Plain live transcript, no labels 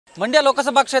ಮಂಡ್ಯ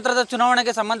ಲೋಕಸಭಾ ಕ್ಷೇತ್ರದ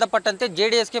ಚುನಾವಣೆಗೆ ಸಂಬಂಧಪಟ್ಟಂತೆ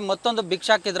ಜೆಡಿಎಸ್ಗೆ ಮತ್ತೊಂದು ಬಿಗ್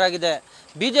ಶಾಕ್ ಎದುರಾಗಿದೆ.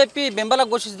 ಬಿಜೆಪಿ ಬೆಂಬಲ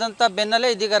ಘೋಷಿಸಿದಂಥ ಬೆನ್ನಲ್ಲೇ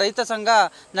ಇದೀಗ ರೈತ ಸಂಘ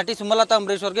ನಟಿ ಸುಮಲತಾ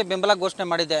ಅಂಬರೀಶ್ ಅವರಿಗೆ ಬೆಂಬಲ ಘೋಷಣೆ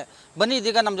ಮಾಡಿದೆ. ಬನ್ನಿ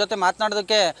ಇದೀಗ ನಮ್ಮ ಜೊತೆ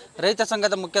ಮಾತನಾಡೋದಕ್ಕೆ ರೈತ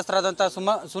ಸಂಘದ ಮುಖ್ಯಸ್ಥರಾದಂಥ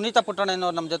ಸುನೀತಾ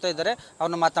ಪುಟ್ಟಣ್ಣಯ್ಯನವರು ನಮ್ಮ ಜೊತೆ ಇದ್ದಾರೆ.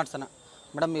 ಅವ್ರನ್ನ ಮಾತನಾಡ್ಸೋಣ.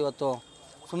 ಮೇಡಮ್, ಇವತ್ತು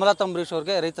ಸುಮಲತಾ ಅಂಬರೀಶ್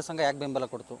ಅವ್ರಿಗೆ ರೈತ ಸಂಘ ಯಾಕೆ ಬೆಂಬಲ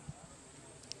ಕೊಡ್ತು?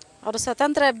 ಅವರು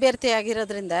ಸ್ವತಂತ್ರ ಅಭ್ಯರ್ಥಿ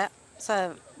ಆಗಿರೋದ್ರಿಂದ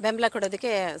ಬೆಂಬಲ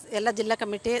ಕೊಡೋದಕ್ಕೆ ಎಲ್ಲ ಜಿಲ್ಲಾ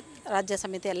ಕಮಿಟಿ, ರಾಜ್ಯ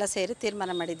ಸಮಿತಿ ಎಲ್ಲ ಸೇರಿ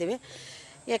ತೀರ್ಮಾನ ಮಾಡಿದ್ದೀವಿ.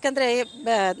 ಯಾಕಂದರೆ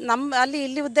ಅಲ್ಲಿ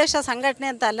ಇಲ್ಲಿ ಉದ್ದೇಶ ಸಂಘಟನೆ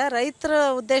ಅಂತ ಅಲ್ಲ, ರೈತರ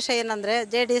ಉದ್ದೇಶ ಏನಂದರೆ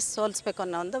JDS ಸೋಲಿಸ್ಬೇಕು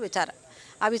ಅನ್ನೋ ಒಂದು ವಿಚಾರ.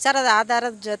 ಆ ವಿಚಾರದ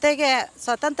ಆಧಾರದ ಜೊತೆಗೆ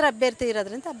ಸ್ವತಂತ್ರ ಅಭ್ಯರ್ಥಿ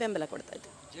ಇರೋದ್ರಿಂದ ಬೆಂಬಲ ಕೊಡ್ತಾ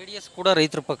ಇದ್ದೀವಿ. JDS ಕೂಡ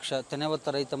ರೈತರ ಪಕ್ಷ,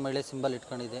 ತೆನೆವತ್ತ ರೈತ ಮಹಿಳೆ ಸಿಂಬಲ್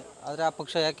ಇಟ್ಕೊಂಡಿದೆ. ಆದರೆ ಆ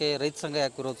ಪಕ್ಷ ಯಾಕೆ ರೈತ ಸಂಘ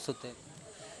ಯಾಕೆ ವಿರೋಧಿಸುತ್ತೆ?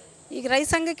 ಈಗ ರೈತ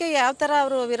ಸಂಘಕ್ಕೆ ಯಾವ ಥರ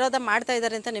ಅವರು ವಿರೋಧ ಮಾಡ್ತಾ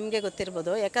ಇದ್ದಾರೆ ಅಂತ ನಿಮಗೆ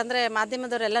ಗೊತ್ತಿರ್ಬೋದು. ಯಾಕಂದರೆ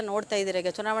ಮಾಧ್ಯಮದವರೆಲ್ಲ ನೋಡ್ತಾ ಇದ್ದೀರಿ.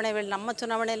 ಈಗ ಚುನಾವಣೆ ವೇಳೆ, ನಮ್ಮ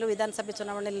ಚುನಾವಣೆಯಲ್ಲೂ ವಿಧಾನಸಭೆ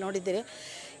ಚುನಾವಣೆಯಲ್ಲಿ ನೋಡಿದ್ದೀರಿ.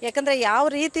 ಯಾಕಂದರೆ ಯಾವ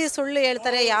ರೀತಿ ಸುಳ್ಳು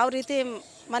ಹೇಳ್ತಾರೆ, ಯಾವ ರೀತಿ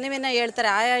ಮನವಿನ ಹೇಳ್ತಾರೆ.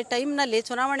 ಆಯಾ ಟೈಮ್ನಲ್ಲಿ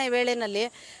ಚುನಾವಣೆ ವೇಳೆಯಲ್ಲಿ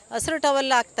ಹಸಿರು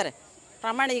ಟವಲ್ ಹಾಕ್ತಾರೆ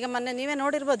ಪ್ರಮಾಣ. ಈಗ ಮೊನ್ನೆ ನೀವೇ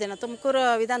ನೋಡಿರ್ಬೋದೇನೋ, ತುಮಕೂರು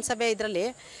ವಿಧಾನಸಭೆ ಇದರಲ್ಲಿ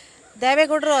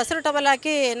ದೇವೇಗೌಡರು ಹಸಿರು ಟವಲ್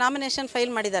ಹಾಕಿ ನಾಮಿನೇಷನ್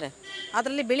ಫೈಲ್ ಮಾಡಿದ್ದಾರೆ.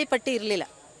 ಅದರಲ್ಲಿ ಬಿಳಿ ಪಟ್ಟಿ ಇರಲಿಲ್ಲ,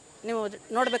 ನೀವು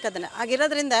ನೋಡಬೇಕದನ್ನು.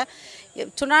 ಆಗಿರೋದ್ರಿಂದ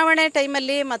ಚುನಾವಣೆ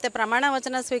ಟೈಮಲ್ಲಿ ಮತ್ತು ಪ್ರಮಾಣ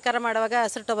ವಚನ ಸ್ವೀಕಾರ ಮಾಡುವಾಗ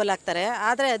ಹಸಿರು ಟವಲ್ ಹಾಕ್ತಾರೆ.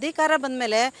 ಆದರೆ ಅಧಿಕಾರ ಬಂದ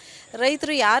ಮೇಲೆ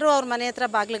ರೈತರು ಯಾರೂ ಅವ್ರ ಮನೆ ಹತ್ರ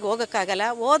ಬಾಗಿಲಿಗೆ ಹೋಗೋಕ್ಕಾಗಲ್ಲ.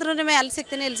 ಹೋದ್ರೂ ಅಲ್ಲಿ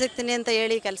ಸಿಗ್ತೀನಿ ಇಲ್ಲಿ ಸಿಗ್ತೀನಿ ಅಂತ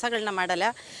ಹೇಳಿ ಕೆಲಸಗಳನ್ನ ಮಾಡಲ್ಲ.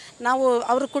 ನಾವು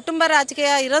ಅವ್ರ ಕುಟುಂಬ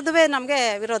ರಾಜಕೀಯ ಇರೋದುವೇ ನಮಗೆ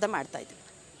ವಿರೋಧ ಮಾಡ್ತಾಯಿದ್ವಿ.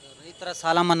 ರೈತರ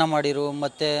ಸಾಲ ಮನ್ನಾ ಮಾಡಿರು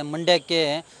ಮತ್ತು ಮಂಡ್ಯಕ್ಕೆ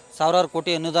ಸಾವಿರಾರು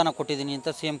ಕೋಟಿ ಅನುದಾನ ಕೊಟ್ಟಿದ್ದೀನಿ ಅಂತ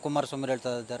CM ಕುಮಾರಸ್ವಾಮಿ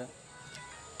ಹೇಳ್ತಾ ಇದ್ದಾರೆ.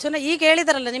 ಈಗ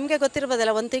ಹೇಳಿದಾರಲ್ಲ, ನಿಮಗೆ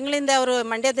ಗೊತ್ತಿರ್ಬೋದಲ್ಲ, ಒಂದು ತಿಂಗಳಿಂದ ಅವರು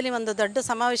ಮಂಡ್ಯದಲ್ಲಿ ಒಂದು ದೊಡ್ಡ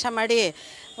ಸಮಾವೇಶ ಮಾಡಿ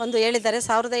ಒಂದು ಹೇಳಿದ್ದಾರೆ.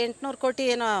 1800 ಕೋಟಿ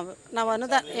ಏನೋ ನಾವು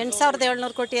ಅನುದಾನ,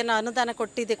 8700 ಕೋಟಿ ಏನೋ ಅನುದಾನ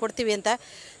ಕೊಡ್ತೀವಿ ಅಂತ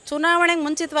ಚುನಾವಣೆಗೆ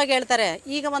ಮುಂಚಿತವಾಗಿ ಹೇಳ್ತಾರೆ.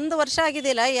 ಈಗ 1 ವರ್ಷ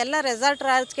ಆಗಿದೆಯಲ್ಲ, ಎಲ್ಲ ರೆಸಾರ್ಟ್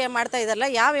ರಾಜಕೀಯ ಮಾಡ್ತಾ ಇದ್ದಾರಲ್ಲ,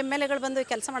 ಯಾವ MLAಗಳು ಬಂದು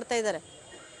ಕೆಲಸ ಮಾಡ್ತಾ ಇದ್ದಾರೆ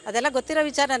ಅದೆಲ್ಲ ಗೊತ್ತಿರೋ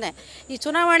ವಿಚಾರನೇ. ಈ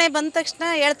ಚುನಾವಣೆ ಬಂದ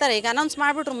ತಕ್ಷಣ ಹೇಳ್ತಾರೆ. ಈಗ ಅನೌನ್ಸ್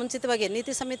ಮಾಡಿಬಿಟ್ರು ಮುಂಚಿತವಾಗಿ,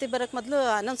 ನೀತಿ ಸಮಿತಿ ಬರೋಕ್ಕೆ ಮೊದಲು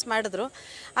ಅನೌನ್ಸ್ ಮಾಡಿದ್ರು.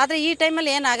 ಆದರೆ ಈ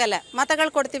ಟೈಮಲ್ಲಿ ಏನಾಗಲ್ಲ,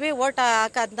 ಮತಗಳು ಕೊಡ್ತೀವಿ, ಓಟ್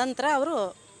ಹಾಕಾದ ನಂತರ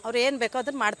ಅವ್ರು ಏನು ಬೇಕೋ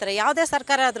ಅದನ್ನು ಮಾಡ್ತಾರೆ. ಯಾವುದೇ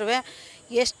ಸರ್ಕಾರ ಆದ್ರೂ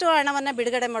ಎಷ್ಟು ಹಣವನ್ನು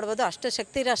ಬಿಡುಗಡೆ ಮಾಡ್ಬೋದು ಅಷ್ಟು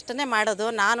ಶಕ್ತಿ ಅಷ್ಟನ್ನೇ ಮಾಡೋದು.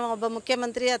 ನಾನು ಒಬ್ಬ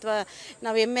ಮುಖ್ಯಮಂತ್ರಿ ಅಥವಾ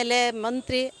ನಾವು MLA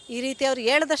ಮಂತ್ರಿ ಈ ರೀತಿ ಅವ್ರು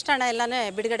ಹೇಳಿದಷ್ಟು ಹಣ ಎಲ್ಲನೇ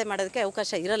ಬಿಡುಗಡೆ ಮಾಡೋದಕ್ಕೆ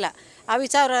ಅವಕಾಶ ಇರಲ್ಲ. ಆ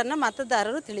ವಿಚಾರವನ್ನು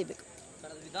ಮತದಾರರು ತಿಳಿಬೇಕು.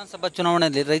 ವಿಧಾನಸಭಾ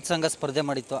ಚುನಾವಣೆಯಲ್ಲಿ ರೈತ ಸಂಘ ಸ್ಪರ್ಧೆ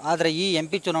ಮಾಡಿತ್ತು, ಆದರೆ ಈ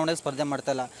MP ಚುನಾವಣೆಗೆ ಸ್ಪರ್ಧೆ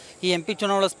ಮಾಡ್ತಾಯಿಲ್ಲ. ಈ MP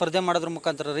ಚುನಾವಣೆ ಸ್ಪರ್ಧೆ ಮಾಡೋದ್ರ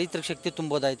ಮುಖಾಂತರ ರೈತರಿಗೆ ಶಕ್ತಿ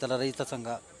ತುಂಬೋದಾಯ್ತಲ್ಲ ರೈತ ಸಂಘ.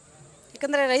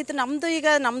 ಯಾಕಂದರೆ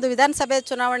ನಮ್ಮದು ವಿಧಾನಸಭೆ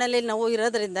ಚುನಾವಣೆಯಲ್ಲಿ ನಾವು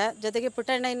ಇರೋದ್ರಿಂದ, ಜೊತೆಗೆ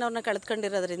ಪುಟ್ಟಣ್ಣಯ್ಯನವ್ರನ್ನ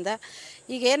ಕಳೆದುಕೊಂಡಿರೋದ್ರಿಂದ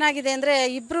ಈಗ ಏನಾಗಿದೆ ಅಂದರೆ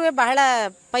ಇಬ್ಬರೂ ಬಹಳ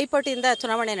ಪೈಪೋಟಿಯಿಂದ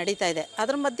ಚುನಾವಣೆ ನಡೀತಾ ಇದೆ.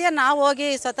 ಅದ್ರ ಮಧ್ಯೆ ನಾವು ಹೋಗಿ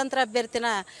ಸ್ವತಂತ್ರ ಅಭ್ಯರ್ಥಿನ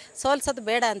ಸೋಲ್ಸೋದು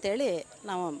ಬೇಡ ಅಂತೇಳಿ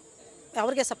ನಾವು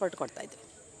ಅವ್ರಿಗೆ ಸಪೋರ್ಟ್ ಕೊಡ್ತಾಯಿದ್ವಿ.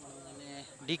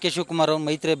 DK ಶಿವಕುಮಾರ್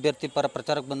ಮೈತ್ರಿ ಅಭ್ಯರ್ಥಿ ಪರ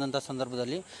ಪ್ರಚಾರಕ್ಕೆ ಬಂದಂಥ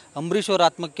ಸಂದರ್ಭದಲ್ಲಿ ಅಂಬರೀಶ್ ಅವರ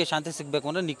ಆತ್ಮಕ್ಕೆ ಶಾಂತಿ ಸಿಗಬೇಕು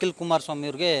ಅಂದರೆ ನಿಖಿಲ್ ಕುಮಾರಸ್ವಾಮಿ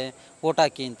ಅವ್ರಿಗೆ ಓಟ್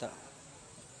ಹಾಕಿ ಅಂತ.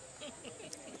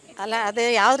 ಅಲ್ಲ, ಅದೇ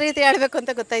ಯಾವ ರೀತಿ ಹೇಳಬೇಕು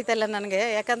ಅಂತ ಗೊತ್ತಾಯ್ತಲ್ಲ ನನಗೆ.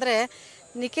 ಯಾಕಂದರೆ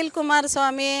ನಿಖಿಲ್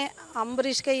ಕುಮಾರಸ್ವಾಮಿ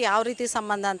ಅಂಬರೀಷ್ಗೆ ಯಾವ ರೀತಿ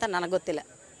ಸಂಬಂಧ ಅಂತ ನನಗೆ ಗೊತ್ತಿಲ್ಲ.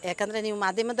 ಯಾಕಂದರೆ ನೀವು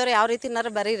ಮಾಧ್ಯಮದವ್ರು ಯಾವ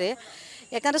ರೀತಿನಾರು ಬರೀರಿ.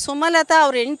 ಯಾಕಂದರೆ ಸುಮಲತಾ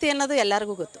ಅವ್ರ ಹೆಂಡ್ತಿ ಅನ್ನೋದು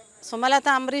ಎಲ್ಲರಿಗೂ ಗೊತ್ತು.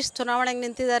 ಸುಮಲತಾ ಅಂಬರೀಷ್ ಚುನಾವಣೆಗೆ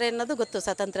ನಿಂತಿದ್ದಾರೆ ಅನ್ನೋದು ಗೊತ್ತು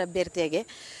ಸ್ವತಂತ್ರ ಅಭ್ಯರ್ಥಿಯಾಗಿ.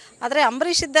 ಆದರೆ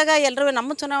ಅಂಬರೀಷ್ ಇದ್ದಾಗ ಎಲ್ಲರೂ,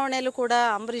 ನಮ್ಮ ಚುನಾವಣೆಯಲ್ಲೂ ಕೂಡ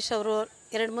ಅಂಬರೀಷ್ ಅವರು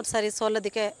 2-3 ಸಾರಿ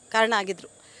ಸೋಲೋದಕ್ಕೆ ಕಾರಣ ಆಗಿದ್ದರು.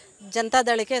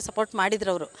 ಜನತಾದಳಕ್ಕೆ ಸಪೋರ್ಟ್ ಮಾಡಿದ್ರು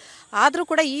ಅವರು. ಆದರೂ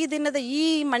ಕೂಡ ಈ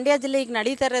ಮಂಡ್ಯ ಜಿಲ್ಲೆ ಈಗ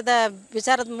ನಡೀತಾ ಇರೋದ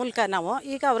ವಿಚಾರದ ಮೂಲಕ ನಾವು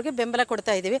ಈಗ ಅವ್ರಿಗೆ ಬೆಂಬಲ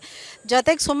ಕೊಡ್ತಾ ಇದ್ದೀವಿ.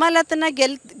 ಜೊತೆಗೆ ಸುಮಲತನ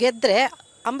ಗೆದ್ದರೆ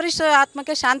ಅಂಬರೀಷ್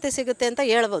ಆತ್ಮಕ್ಕೆ ಶಾಂತಿ ಸಿಗುತ್ತೆ ಅಂತ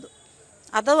ಹೇಳ್ಬೋದು.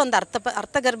 ಅದು ಒಂದು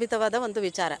ಅರ್ಥಗರ್ಭಿತವಾದ ಒಂದು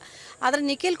ವಿಚಾರ. ಆದರೆ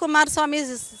ನಿಖಿಲ್ ಕುಮಾರಸ್ವಾಮಿ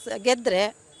ಗೆದ್ದರೆ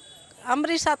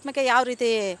ಅಂಬರೀಷ್ ಆತ್ಮಕ್ಕೆ ಯಾವ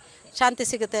ರೀತಿ ಶಾಂತಿ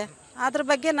ಸಿಗುತ್ತೆ? ಅದ್ರ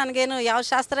ಬಗ್ಗೆ ನನಗೇನು ಯಾವ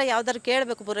ಶಾಸ್ತ್ರ ಯಾವ್ದಾರು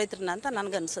ಕೇಳಬೇಕು ಪುರೋಹಿತರನ್ನ ಅಂತ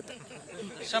ನನಗನ್ಸುತ್ತೆ.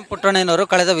 ಪುಟ್ಟಣ್ಣಯ್ಯನವರು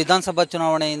ಕಳೆದ ವಿಧಾನಸಭಾ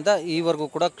ಚುನಾವಣೆಯಿಂದ ಈವರೆಗೂ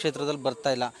ಕೂಡ ಕ್ಷೇತ್ರದಲ್ಲಿ ಬರ್ತಾ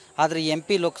ಇಲ್ಲ. ಆದರೆ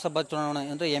MP ಲೋಕಸಭಾ ಚುನಾವಣೆ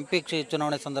ಅಂದರೆ MP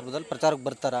ಚುನಾವಣೆ ಸಂದರ್ಭದಲ್ಲಿ ಪ್ರಚಾರಕ್ಕೆ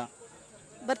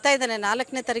ಬರ್ತಾ ಇದ್ದಾನೆ.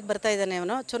 4ನೇ ತಾರೀಕು ಬರ್ತಾ ಇದ್ದಾನೆ.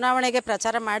 ಅವನು ಚುನಾವಣೆಗೆ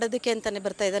ಪ್ರಚಾರ ಮಾಡೋದಕ್ಕೆ ಅಂತಲೇ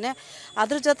ಬರ್ತಾ ಇದ್ದಾನೆ.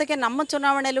 ಅದ್ರ ಜೊತೆಗೆ ನಮ್ಮ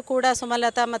ಚುನಾವಣೆಯಲ್ಲೂ ಕೂಡ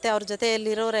ಸುಮಲತಾ ಮತ್ತು ಅವ್ರ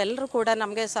ಜೊತೆಯಲ್ಲಿರೋರು ಎಲ್ಲರೂ ಕೂಡ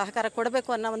ನಮಗೆ ಸಹಕಾರ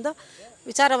ಕೊಡಬೇಕು ಅನ್ನೋ ಒಂದು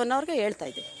ವಿಚಾರವನ್ನು ಅವ್ರಿಗೆ ಹೇಳ್ತಾ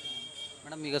ಇದ್ದೀವಿ.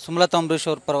 ಮೇಡಮ್, ಈಗ ಸುಮಲತಾ ಅಂಬರೀಶ್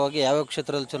ಅವ್ರ ಪರವಾಗಿ ಯಾವ್ಯಾವ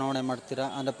ಕ್ಷೇತ್ರದಲ್ಲಿ ಚುನಾವಣೆ ಮಾಡ್ತೀರಾ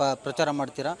ಅಂದರೆ ಪ್ರಚಾರ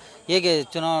ಮಾಡ್ತೀರಾ? ಹೇಗೆ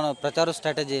ಚುನಾವಣಾ ಪ್ರಚಾರ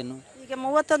ಸ್ಟ್ರಾಟಜಿ ಏನು? ಈಗ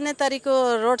 31ನೇ ತಾರೀಕು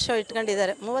ರೋಡ್ ಶೋ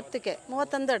ಇಟ್ಕೊಂಡಿದ್ದಾರೆ.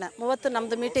 30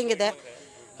 ನಮ್ಮದು ಮೀಟಿಂಗ್ ಇದೆ.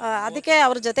 ಅದಕ್ಕೆ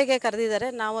ಅವ್ರ ಜೊತೆಗೆ ಕರೆದಿದ್ದಾರೆ.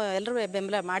 ನಾವು ಎಲ್ಲರೂ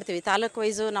ಬೆಂಬಲ ಮಾಡ್ತೀವಿ. ತಾಲೂಕು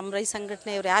ವೈಸು ನಮ್ಮ ರೈತ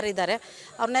ಸಂಘಟನೆಯವ್ರು ಯಾರಿದ್ದಾರೆ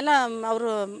ಅವ್ರನ್ನೆಲ್ಲ ಅವರು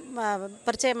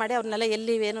ಪರಿಚಯ ಮಾಡಿ ಅವ್ರನ್ನೆಲ್ಲ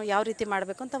ಎಲ್ಲಿ ಏನು ಯಾವ ರೀತಿ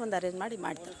ಮಾಡಬೇಕು ಅಂತ ಒಂದು ಅರೇಂಜ್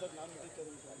ಮಾಡ್ತಾರೆ.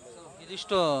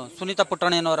 ಇದಿಷ್ಟು ಸುನೀತಾ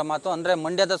ಪುಟ್ಟಣ್ಣಯ್ಯನವರ ಮಾತು. ಅಂದರೆ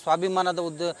ಮಂಡ್ಯದ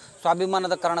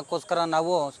ಸ್ವಾಭಿಮಾನದ ಕಾರಣಕ್ಕೋಸ್ಕರ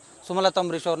ನಾವು ಸುಮಲತಾ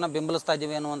ಅಂಬರೀಶ್ ಅವ್ರನ್ನ ಬೆಂಬಲಿಸ್ತಾ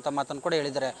ಇದ್ದೀವಿ ಅನ್ನುವಂಥ ಮಾತನ್ನು ಕೂಡ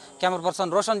ಹೇಳಿದ್ದಾರೆ. ಕ್ಯಾಮರಾ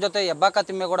ಪರ್ಸನ್ ರೋಷನ್ ಜೊತೆ ಹೆಬ್ಬಾಕ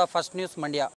ತಿಮ್ಮೇಗೌಡ, ಫಸ್ಟ್ ನ್ಯೂಸ್ ಮಂಡ್ಯ.